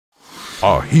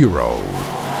A hero.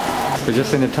 We're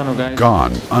just in the tunnel, guys.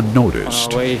 Gone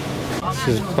unnoticed. On our way. This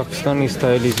is Pakistani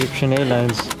style Egyptian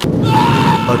Airlines.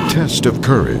 A test of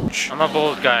courage. I'm a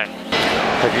bold guy.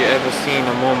 Have you ever seen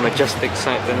a more majestic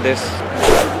sight than this?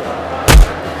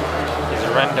 He's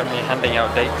randomly handing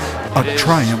out dates. A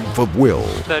triumph of will.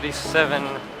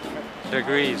 37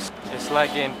 degrees. It's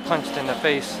like getting punched in the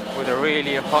face with a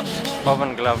really hot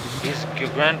oven glove. He's your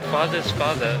grandfather's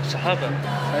father, Sahaba.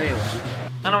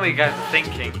 I know what you guys are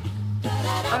thinking.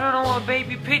 I don't know what a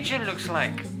baby pigeon looks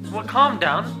like. Well, calm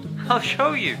down. I'll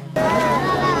show you.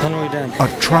 When are we done? A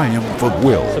triumph of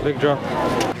will. It's a big drop.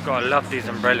 You gotta love these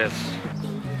umbrellas.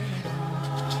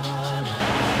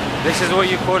 This is what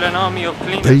you call an army of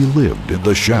cleaners. They lived in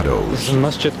the shadows. This is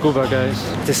Masjid Quba,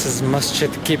 guys. This is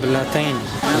Masjid Qiblatain.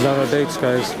 A lot of dates,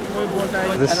 guys.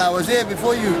 And I was there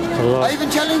before you. Allah. I even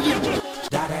challenge you.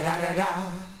 Da da da da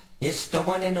da. It's the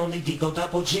one and only Digo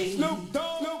Double G.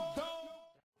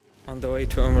 On the way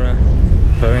to UMRAH.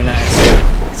 Very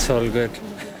nice. It's all good.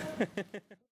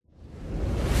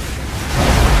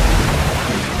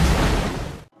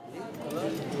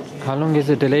 How long is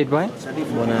it delayed by?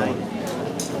 1 hour.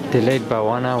 Delayed by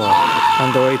 1 hour.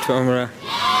 On the way to UMRAH.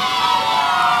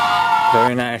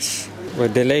 Very nice. We're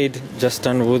delayed, just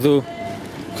done wudu.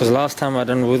 Because last time I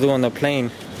done wudu on the plane,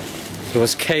 it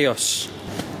was chaos.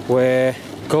 We're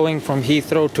going from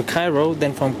Heathrow to Cairo,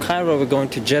 then from Cairo we're going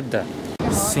to Jeddah.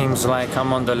 Seems like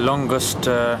I'm on the longest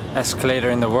escalator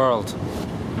in the world.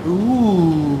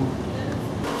 Ooh.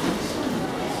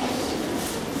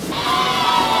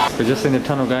 We're just in the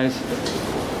tunnel, guys.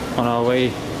 On our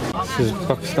way. This is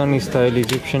Pakistani style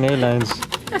Egyptian Airlines.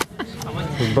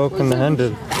 We've broken the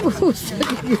handle.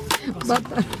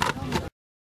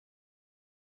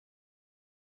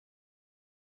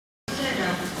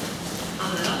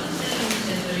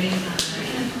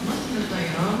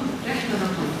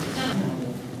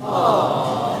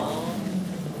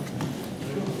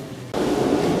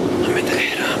 I'm in the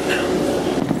haram now.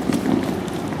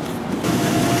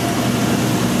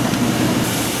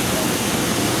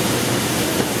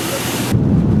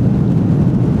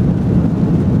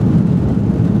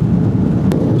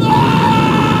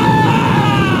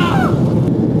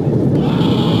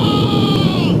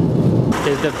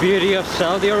 Is the beauty of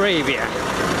Saudi Arabia.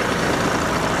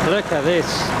 Look at this.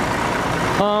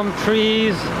 Palm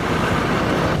trees.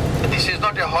 This is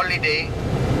not a holiday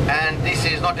and this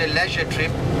is not a leisure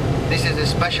trip. This is a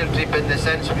special trip in the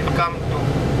sense we've come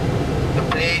to the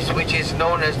place which is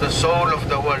known as the soul of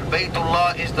the world.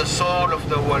 Baytullah is the soul of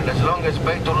the world. As long as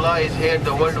Baytullah is here,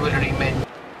 the world will remain.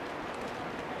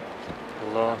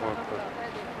 Allahu Akbar.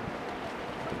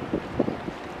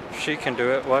 If she can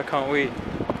do it, why can't we?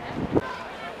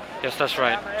 Yes, that's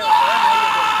right.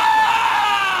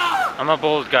 I'm a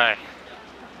bald guy.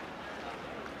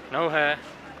 No hair.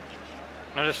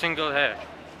 Not a single hair.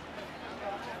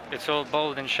 It's all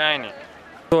bold and shiny.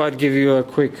 So I'd give you a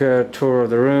quick tour of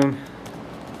the room.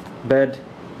 Bed.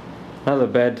 Another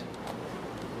bed.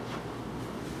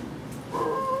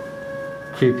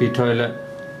 Creepy toilet.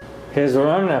 Here's where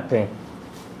I'm napping.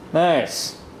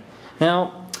 Nice.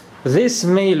 Now, this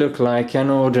may look like an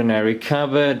ordinary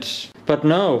cupboard, but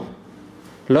no.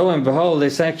 Lo and behold,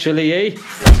 it's actually a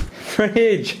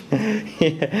fridge.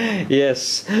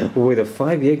 Yes, with a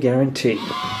 5-year guarantee.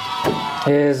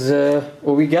 Here's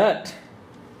what we got,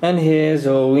 and here's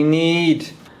all we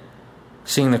need.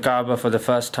 Seeing the Kaaba for the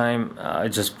first time, I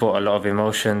just brought a lot of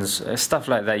emotions. Stuff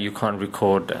like that you can't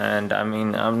record, and I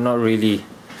mean, I'm not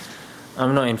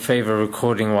in favor of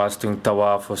recording whilst doing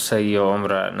Tawaaf or Seerah or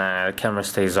UMRAH. Nah, the camera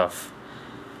stays off.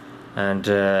 And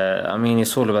I mean,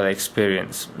 it's all about the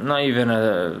experience. Not even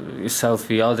a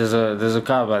selfie. Oh, there's a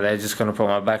Kaaba there. Just gonna put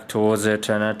my back towards it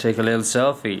and I take a little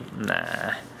selfie.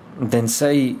 Nah. Then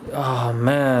say, oh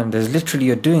man, there's literally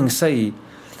you're doing say,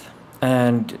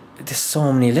 and there's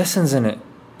so many lessons in it.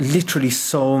 Literally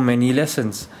so many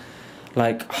lessons.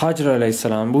 Like Hajar alayhi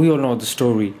salam. We all know the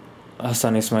story.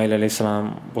 Hassan Ismail alayhi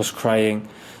salam was crying,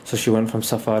 so she went from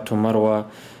Safa to Marwa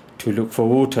to look for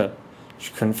water.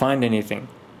 She couldn't find anything.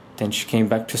 Then she came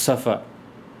back to Safa.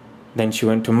 Then she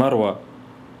went to Marwa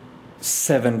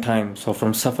 7 times. So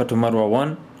from Safa to Marwa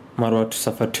 1, Marwa to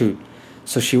Safa 2.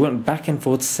 So she went back and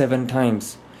forth 7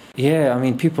 times. Yeah, I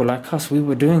mean, people like us, we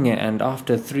were doing it. And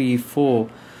after 3, 4,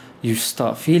 you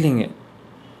start feeling it.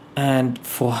 And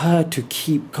for her to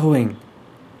keep going,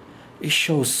 it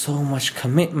shows so much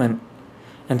commitment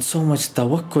and so much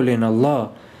tawakkul in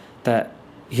Allah that,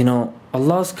 you know,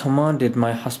 Allah's commanded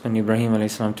my husband Ibrahim alayhi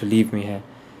salam to leave me here.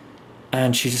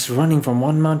 And she's just running from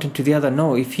one mountain to the other.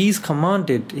 No, if He's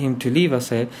commanded him to leave us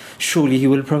here, surely He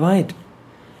will provide.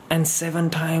 And 7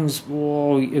 times,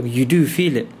 whoa, you do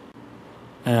feel it.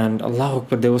 And Allahu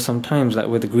Akbar, there were some times like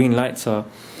where the green lights are,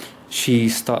 she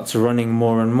starts running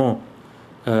more and more.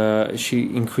 She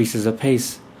increases her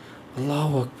pace.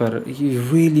 Allahu Akbar, you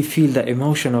really feel the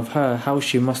emotion of her, how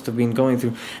she must have been going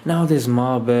through. Now there's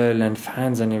marble and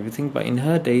fans and everything, but in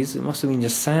her days it must have been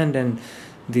just sand and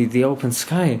the open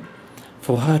sky.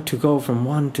 For her to go from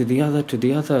one to the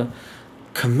other,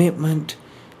 commitment,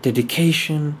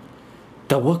 dedication,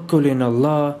 tawakkul in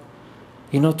Allah,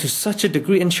 to such a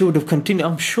degree, and she would have continued.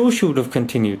 I'm sure she would have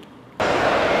continued.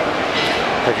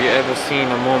 Have you ever seen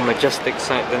a more majestic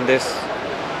sight than this?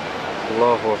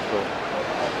 Allahu Akbar.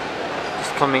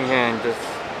 Just coming here and just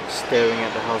staring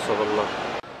at the house of Allah.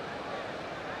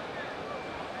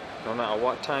 No matter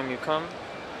what time you come,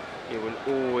 it will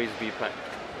always be packed.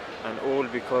 And all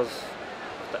because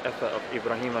of the effort of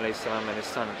Ibrahim alayhi salam and his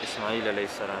son Ismail alayhi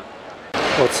salam.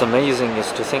 What's amazing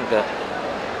is to think that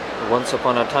once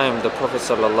upon a time the Prophet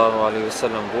sallallahu alaihi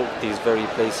wasallam walked these very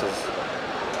places.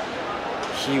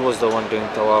 He was the one doing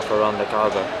tawaf around the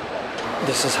Kaaba.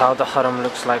 This is how the haram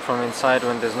looks like from inside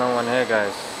when there's no one here,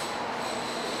 guys.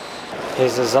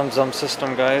 Here's the Zamzam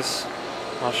system, guys.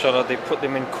 MashaAllah, they put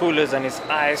them in coolers and it's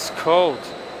ice cold.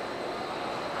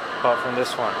 Apart from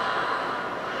this one,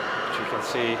 which you can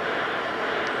see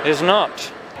is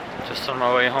not. Just on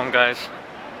my way home, guys.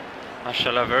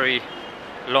 MashaAllah, very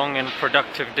long and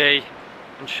productive day.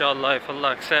 Inshallah, if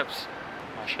Allah accepts.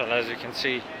 MashaAllah, as you can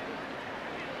see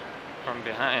from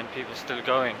behind, people still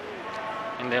going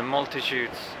in their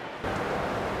multitudes.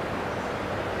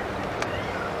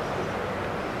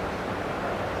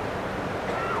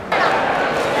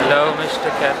 Hello, Mr.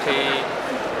 Cathy.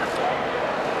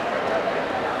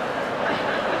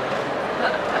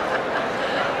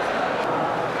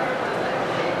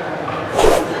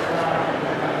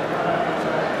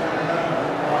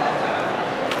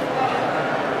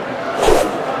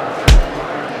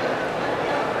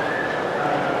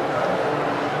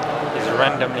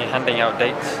 Randomly handing out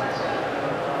dates.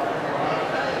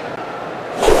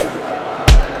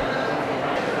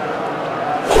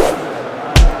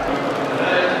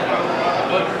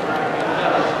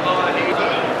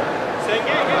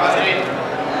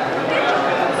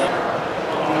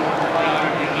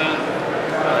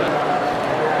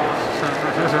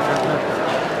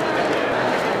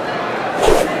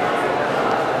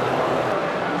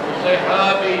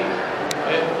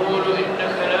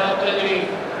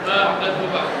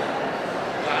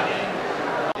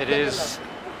 It is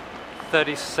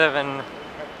 37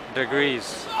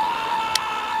 degrees.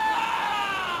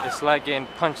 It's like getting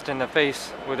punched in the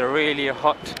face with a really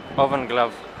hot oven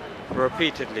glove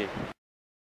repeatedly.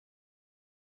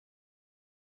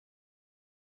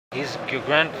 He's your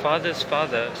grandfather's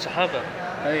father, Sahaba.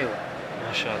 ايوه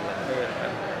ما شاء الله.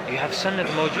 You have سند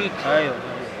موجود. ايوه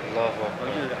الله أكبر.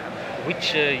 موجود.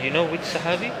 Which you know which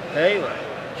Sahabi? ايوه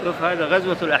شوف هذا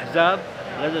غزوة الأحزاب،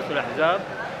 غزوة الأحزاب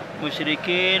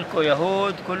مشركين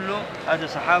يهود كله، هذا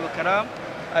صحابة كرام،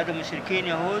 هذا مشركين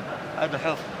يهود، هذا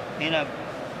حفر هنا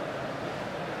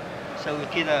سوي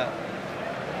كذا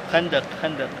خندق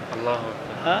الله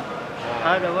أكبر. ها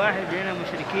هذا واحد هنا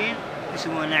مشركين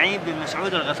اسمه نعيم بن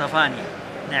مسعود الغطفاني.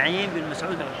 نعيم بن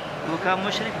مسعود هو كان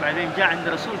مشرك، بعدين جاء عند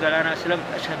الرسول قال أنا أسلمت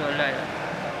أشهد أن لا إله.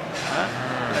 ها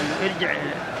قال له ارجع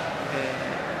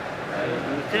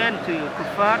return to your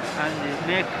كفار and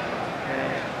make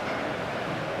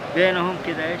بينهم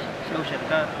كذا ايش سووا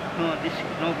شركات. No, this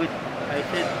no good. I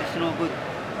said this no good.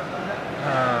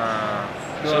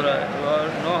 So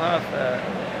no have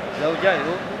زوجة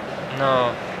you?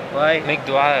 No. Why? Make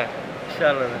dua. إن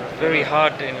شاء الله. Very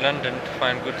hard in London to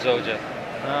find good زوجة.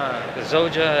 The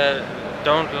زوجة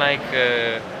don't like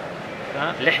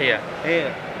لحية.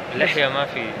 إيه. لحية ما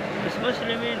في. بس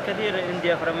مسلمين كثير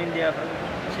India from India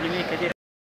مسلمين كثير.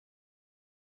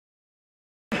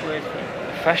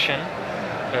 Fashion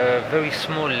very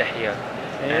small لحية.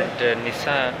 And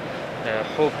نساء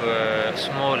حب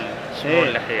small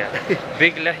لحية.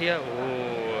 Big لحية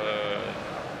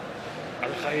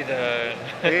القاعدة.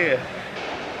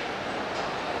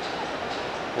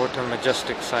 What a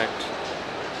majestic sight.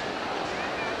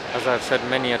 As I've said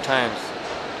many a times,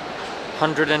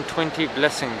 120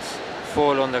 blessings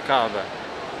fall on the Kaaba.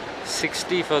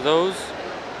 60 for those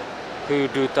who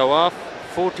do tawaf,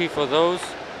 40 for those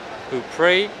who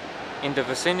pray in the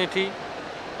vicinity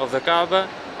of the Kaaba,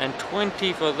 and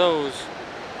 20 for those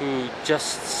who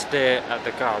just stare at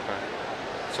the Kaaba.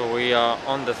 So we are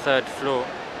on the 3rd floor.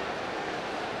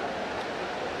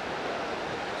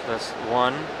 So that's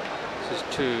 1, this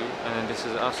is 2, and then this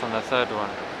is us on the 3rd one.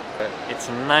 It's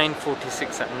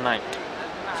 9:46 at night.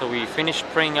 So we finished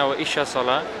praying our Isha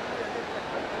Salah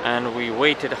and we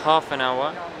waited half an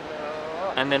hour,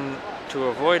 and then to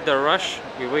avoid the rush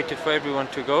we waited for everyone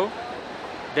to go.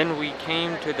 Then we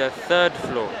came to the 3rd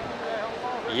floor,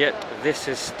 yet this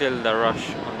is still the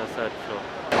rush on the 3rd floor.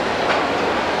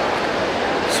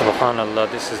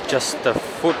 Subhanallah, this is just the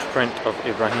footprint of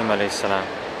Ibrahim alayhi salam.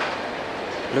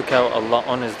 Look how Allah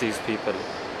honors these people.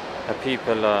 The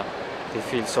people they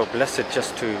feel so blessed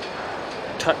just to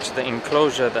touch the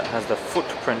enclosure that has the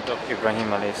footprint of Ibrahim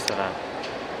alayhi salam.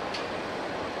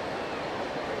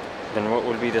 Then what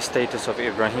will be the status of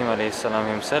Ibrahim alayhi salam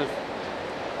himself?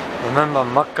 Remember,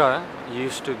 Makkah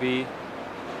used to be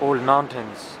all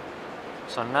mountains.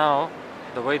 So now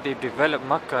the way they've developed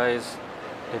Makkah is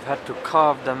they've had to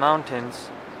carve the mountains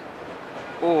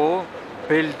or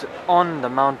build on the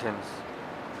mountains.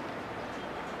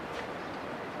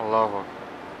 Allahu,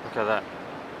 look at that.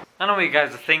 I know what you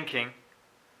guys are thinking.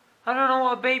 I don't know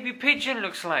what a baby pigeon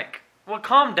looks like. Well,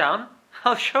 calm down.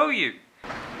 I'll show you.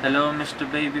 Hello, Mr.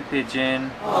 Baby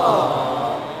Pigeon.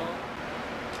 Aww.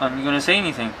 Aren't you gonna say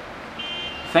anything?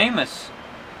 Famous.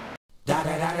 Da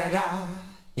da da da da.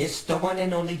 It's the one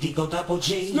and only Digo Double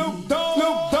G. Snoop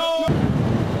Dogg.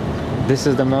 This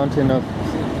is the mountain of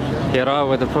Hira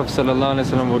where the Prophet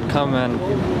ﷺ would come and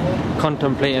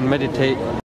contemplate and meditate.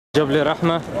 Jabal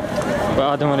Rahmah, where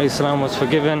Adam alayhi salam was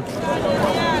forgiven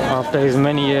after his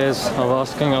many years of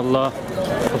asking Allah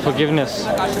for forgiveness.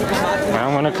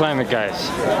 I'm gonna climb it, guys.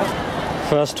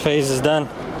 First phase is done.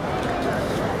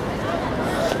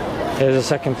 Here's the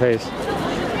second phase.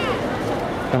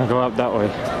 Gonna go up that way.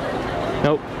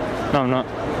 Nope, no I'm not.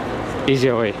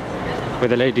 Easier way, where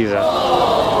the ladies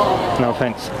are. No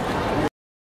offense.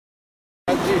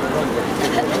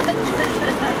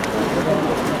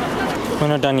 We're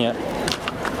not done yet.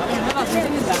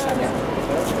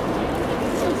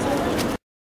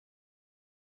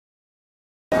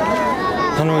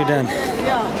 When are we done?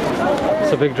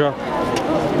 It's a big drop.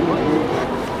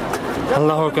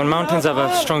 Allahu Akbar. Mountains have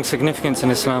a strong significance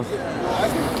in Islam.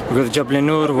 We've got Jabal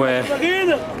Nur, where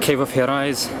Cave of Hira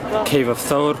is, Cave of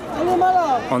Thawr.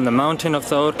 On the mountain of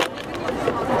Thawr,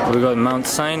 we got Mount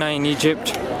Sinai in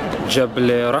Egypt, Jabal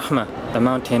Rahmah, the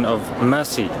mountain of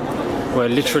mercy, where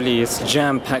literally it's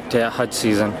jam-packed at Hajj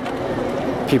season.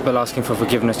 People asking for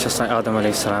forgiveness just like Adam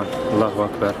alayhi salam. Allahu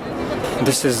Akbar.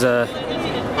 This is a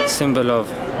symbol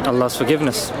of Allah's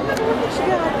forgiveness.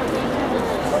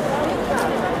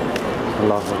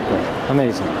 Allahu Akbar.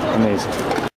 Amazing, amazing.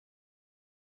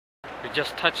 We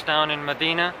just touched down in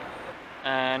Medina,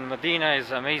 and Medina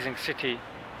is an amazing city,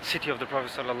 city of the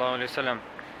Prophet sallallahu alaihi wasallam.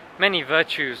 Many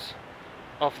virtues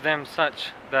of them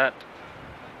such that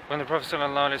when the Prophet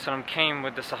ﷺ came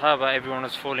with the Sahaba, everyone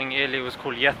was falling ill. It was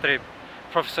called Yathrib.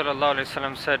 Prophet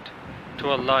ﷺ said to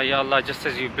Allah, Ya Allah, just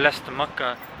as you blessed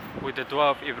Makkah with the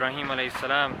dua of Ibrahim alayhi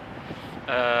salam,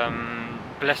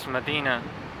 bless Medina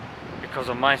because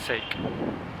of my sake.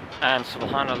 And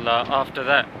subhanallah, after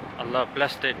that, Allah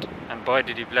blessed it, and boy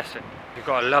did He bless it. You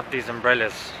gotta love these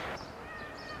umbrellas.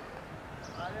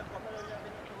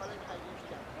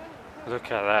 Look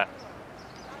at that.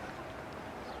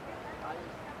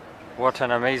 What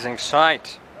an amazing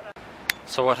sight.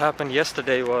 So what happened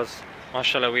yesterday was,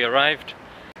 mashallah, we arrived,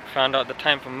 found out the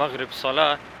time for Maghrib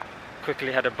Salah,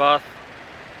 quickly had a bath,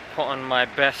 put on my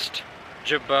best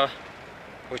Jubbah,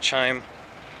 which I'm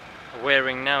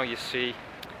wearing now, you see,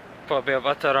 put a bit of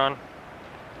attar on,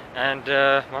 and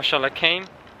mashallah came,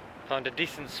 found a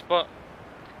decent spot,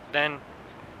 then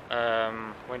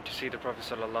went to see the Prophet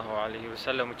sallallahu alaihi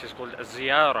wasallam, which is called a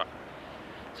ziyarah.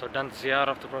 So done ziyarah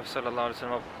of the Prophet sallallahu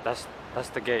alaihi wasallam. That's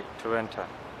the gate to enter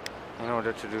in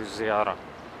order to do ziyarah.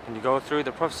 And you go through.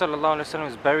 The Prophet sallallahu alaihi wasallam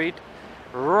is buried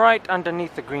right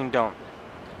underneath the green dome.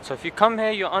 So if you come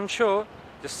here, you're unsure,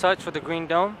 just search for the green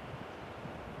dome,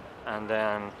 and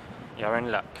then you're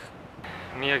in luck.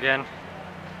 Me again,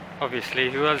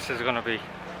 obviously. Who else is gonna be?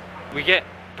 We get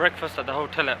breakfast at the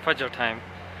hotel at Fajr time,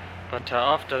 but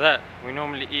after that we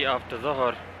normally eat after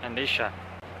Zuhr and Isha.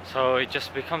 So it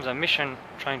just becomes a mission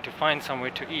trying to find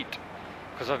somewhere to eat,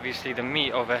 because obviously the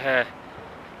meat over here,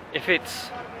 if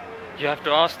it's, you have to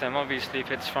ask them, obviously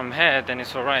if it's from here then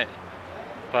it's alright,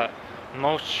 but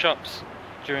most shops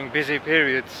during busy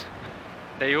periods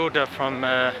they order from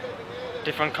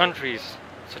different countries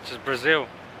such as Brazil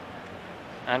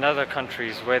and other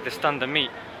countries where they stun the meat.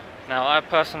 Now I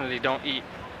personally don't eat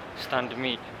stunned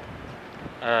meat.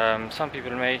 Some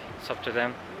people may, it's up to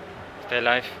them, it's their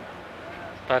life.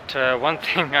 But one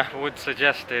thing I would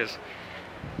suggest is,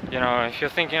 you know, if you're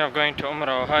thinking of going to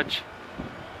UMRAH or Hajj,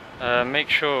 make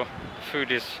sure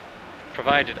food is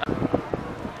provided.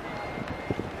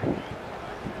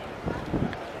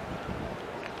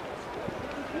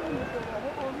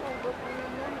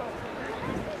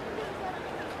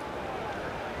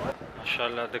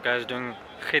 MashaAllah, the guys doing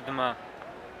khidmah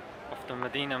of the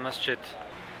Medina Masjid.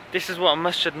 This is what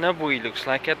Masjid Nabawi looks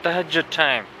like at Tahajjud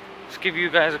time. Let's give you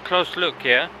guys a close look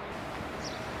here.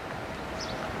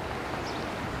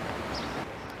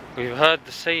 We've heard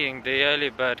the saying, the early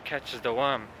bird catches the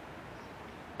worm.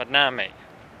 But now mate,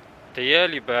 the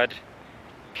early bird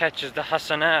catches the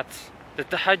hasanat, the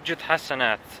Tahajjud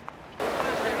hasanat.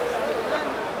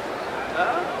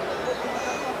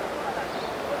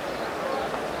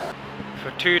 For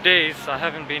 2 days I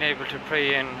haven't been able to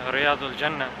pray in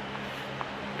Riyadul-Jannah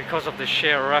because of the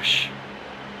sheer rush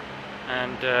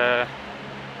and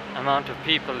amount of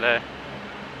people there.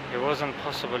 It wasn't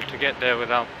possible to get there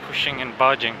without pushing and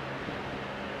barging.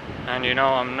 And you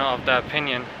know, I'm not of the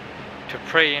opinion to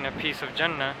pray in a piece of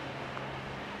Jannah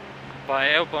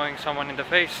by elbowing someone in the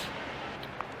face.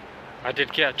 I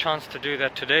did get a chance to do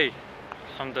that today,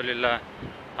 alhamdulillah.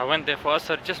 I went there for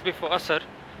Asr, just before Asr,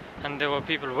 and there were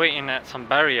people waiting at some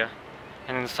barrier,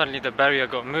 and then suddenly the barrier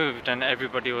got moved and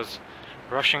everybody was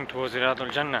rushing towards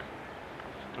Riyadul-Jannah,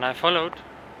 and I followed,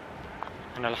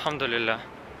 and alhamdulillah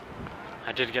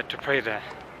I did get to pray there.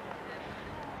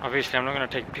 Obviously I'm not going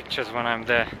to take pictures when I'm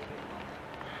there.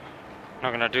 I'm not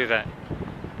going to do that.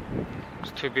 I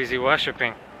was too busy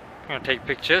worshipping. I'm going to take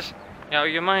pictures. Get out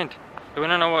of your mind. You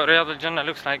want to know what Riyadul-Jannah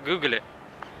looks like? Google it.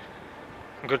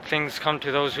 Good things come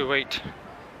to those who wait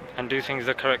and do things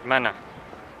the correct manner.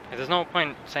 There's no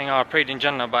point saying, oh, I prayed in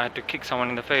Jannah but I had to kick someone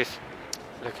in the face.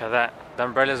 Look at that. The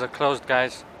umbrellas are closed,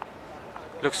 guys.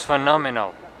 Looks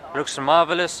phenomenal. Looks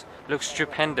marvelous. Looks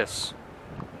stupendous.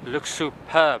 Looks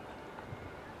superb.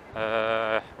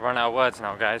 Run out of words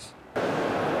now, guys.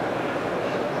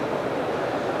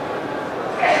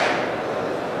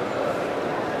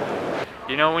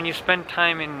 You know, when you spend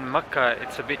time in Makkah,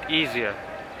 it's a bit easier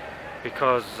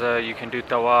because you can do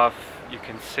Tawaaf, you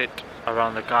can sit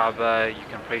around the Kaaba, you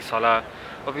can pray Salah.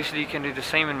 Obviously you can do the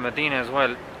same in Medina as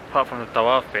well, apart from the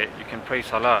Tawaaf bit, you can pray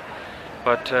Salah.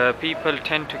 But people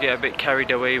tend to get a bit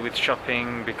carried away with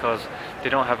shopping because they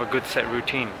don't have a good set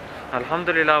routine.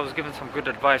 Alhamdulillah, I was given some good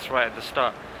advice right at the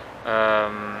start,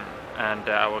 and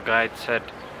our guide said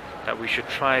that we should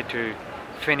try to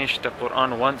finish the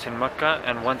Qur'an once in Makkah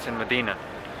and once in Medina.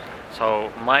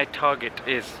 So my target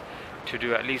is to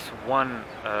do at least one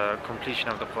completion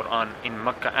of the Qur'an in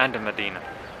Makkah and in Medina.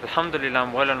 Alhamdulillah,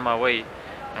 I'm well on my way,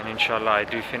 and inshallah I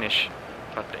do finish,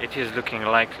 but it is looking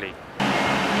likely.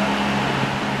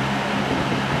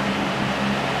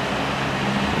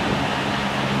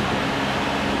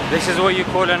 This is what you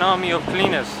call an army of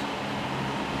cleaners.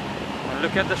 And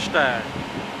look at the style.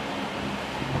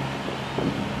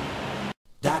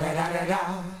 Da da da da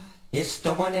da. It's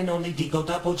the one and only Digo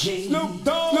Double G. Snoop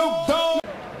Dogg.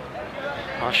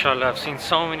 MashaAllah, I've seen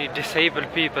so many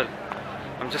disabled people.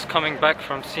 I'm just coming back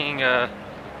from seeing an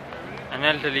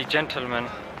elderly gentleman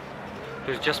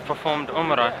who's just performed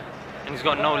UMRAH and he's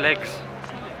got no legs.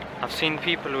 I've seen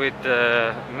people with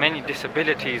many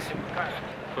disabilities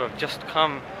who have just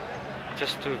come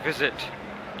just to visit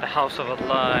the house of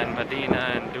Allah in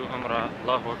Medina and do UMRAH.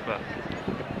 Allahu Akbar.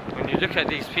 When you look at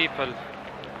these people,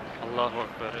 Allahu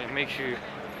Akbar, it makes you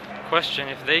question,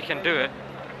 if they can do it,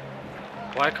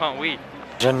 why can't we?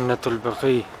 Jannatul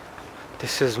Baqi.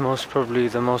 This is most probably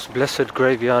the most blessed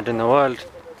graveyard in the world.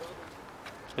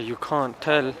 You can't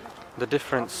tell the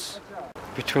difference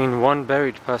between one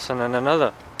buried person and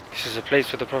another. This is a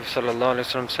place where the Prophet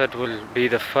ﷺ said will be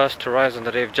the first to rise on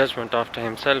the Day of Judgment after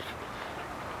himself.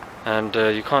 And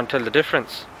you can't tell the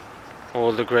difference.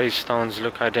 All the gravestones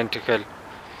look identical.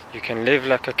 You can live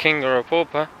like a king or a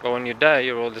pauper, but when you die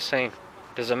you're all the same.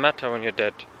 Doesn't matter when you're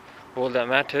dead. All that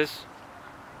matters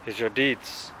is your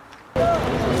deeds.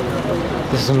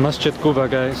 This is Masjid Quba,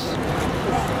 guys.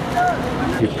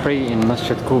 If you pray in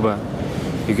Masjid Quba,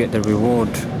 you get the reward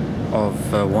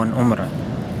of one Umrah.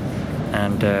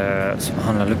 And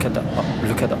subhanAllah,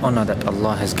 look at the honor that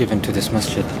Allah has given to this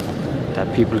masjid,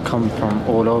 that people come from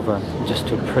all over just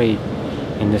to pray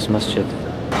in this masjid.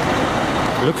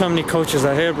 Look how many coaches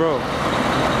are here, bro.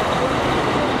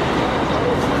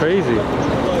 Crazy.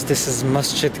 This is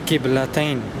Masjid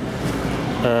Qiblatain.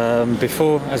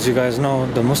 Before, as you guys know,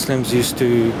 the Muslims used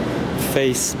to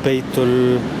face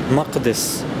Baytul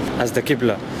Maqdis as the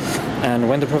Qibla. And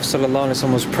when the Prophet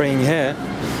ﷺ was praying here,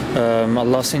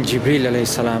 Allah sent Jibreel alayhi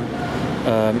salam,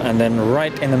 and then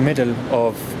right in the middle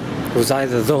of, it was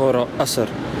either Zuhr or Asr,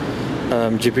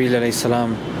 Jibreel alayhi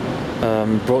salam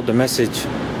brought the message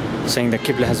saying the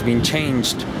Qibla has been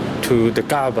changed to the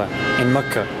Kaaba in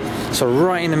Makkah. So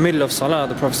right in the middle of Salah,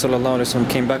 the Prophet ﷺ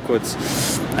came backwards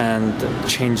and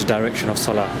changed direction of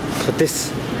Salah. So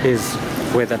this is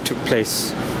where that took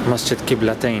place, Masjid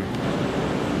Qiblatain.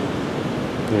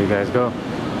 There you guys go.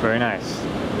 Very nice.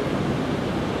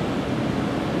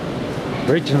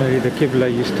 Originally the Qibla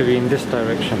used to be in this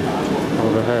direction,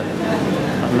 over here.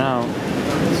 But now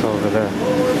it's over there.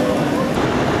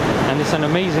 And it's an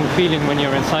amazing feeling when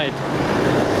you're inside.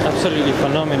 Absolutely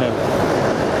phenomenal.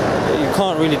 You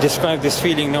can't really describe this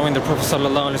feeling knowing the Prophet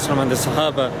ﷺ and the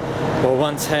Sahaba were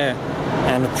once here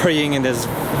and praying in this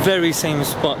very same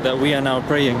spot that we are now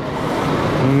praying.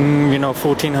 You know,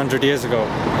 1400 years ago.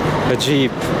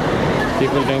 Ajib.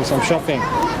 People doing some shopping.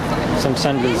 Some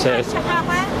sandals here. If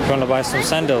you want to buy some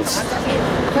sandals.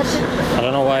 I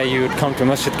don't know why you would come to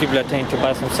Masjid Qiblatain to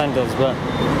buy some sandals, but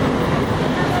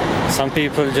some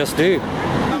people just do.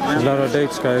 A lot of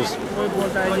dates, guys.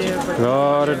 A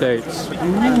lot of dates.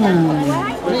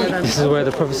 This is where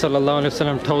the Prophet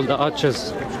ﷺ told the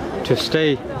archers to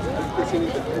stay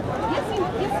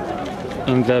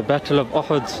in the Battle of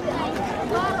Uhud.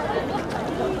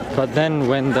 But then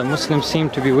when the Muslims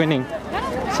seemed to be winning,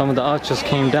 some of the archers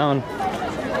came down,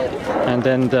 and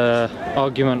then the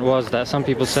argument was that some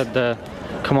people said the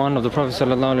command of the Prophet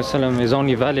ﷺ is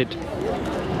only valid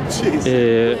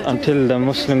until the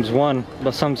Muslims won,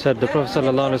 but some said the Prophet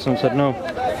ﷺ said no,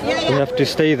 we have to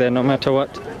stay there no matter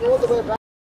what.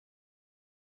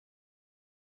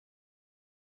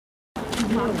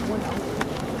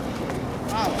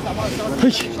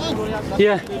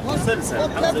 Yeah.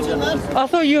 I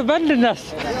thought you abandoned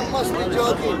us. You must be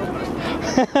joking.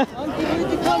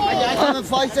 I'm a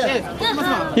fighter.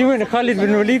 You went Khalid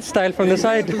bin Walid style from the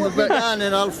side. Back down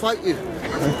and I'll fight you.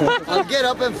 I'll get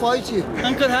up and fight you.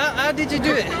 Uncle, how did you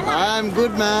do it? I'm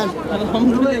good, man.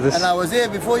 And I was there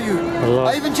before you.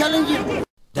 I even challenged you.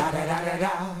 Da da da da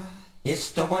da.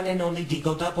 It's the one and only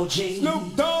Digo Double G.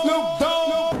 Snoop Dogg. Snoop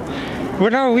Dogg.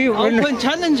 Well, no, Open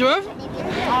challenge, bro.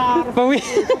 but we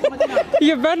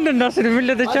you abandoned us in the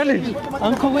middle of the challenge.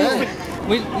 Uncle, we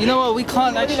you know what? We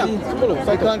can't actually.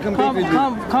 I can't compete with you.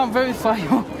 Can't verify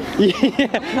you.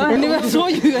 Yeah. I never saw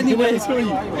you anyway.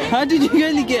 How did you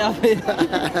really get up here?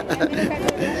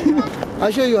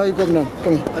 I'll show you how you come down.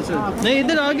 Come here. No, you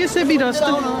didn't. I guess they beat us.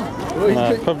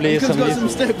 Probably Uncle's got some some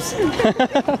steps.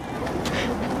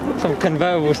 some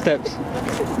convertible steps.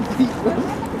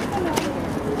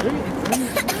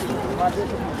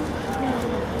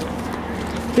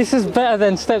 This is better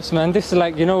than steps, man. This is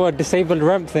like, you know, a disabled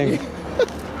ramp thing.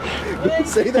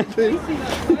 Say that, please.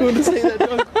 You want to say that,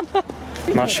 John?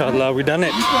 MashaAllah, we done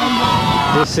it.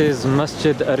 This is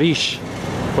Masjid Arish,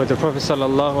 where the Prophet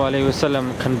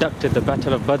ﷺ conducted the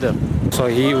Battle of Badr. So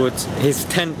his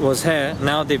tent was here.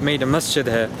 Now they've made a masjid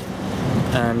here,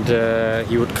 and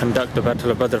he would conduct the Battle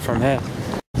of Badr from here.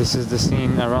 This is the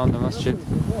scene around the masjid.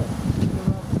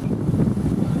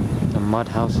 The mud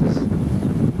houses.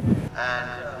 And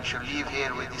we should leave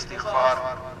here with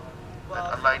istighfar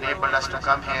that Allah enabled us to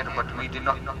come here, but we did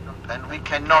not, and we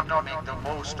cannot make the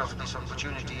most of this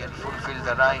opportunity and fulfill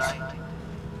the right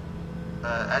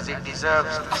as it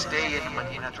deserves to stay in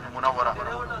Madinatul Munawwarah.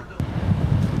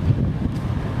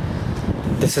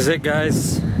 This is it,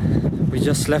 guys. We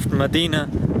just left Medina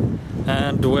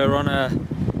and we're on a,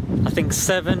 I think,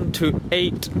 7 to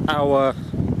 8 hour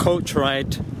coach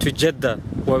ride to Jeddah,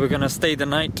 where we're gonna stay the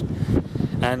night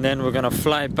and then we're gonna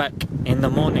fly back in the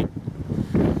morning.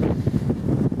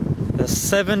 The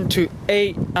 7 to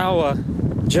 8 hour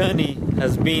journey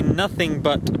has been nothing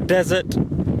but desert,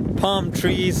 palm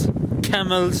trees,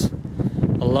 camels.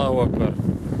 Allahu Akbar.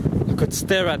 I could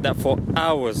stare at that for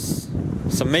hours.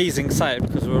 It's an amazing sight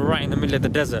because we're right in the middle of the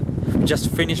desert. We just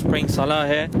finished praying salah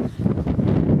here.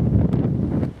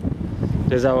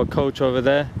 There's our coach over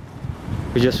there.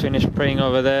 We just finished praying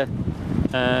over there.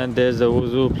 And there's the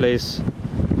wuzu place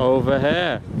over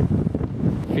here.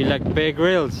 Feel like Bear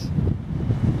Grylls.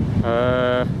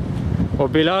 Or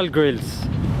Bilal Grills.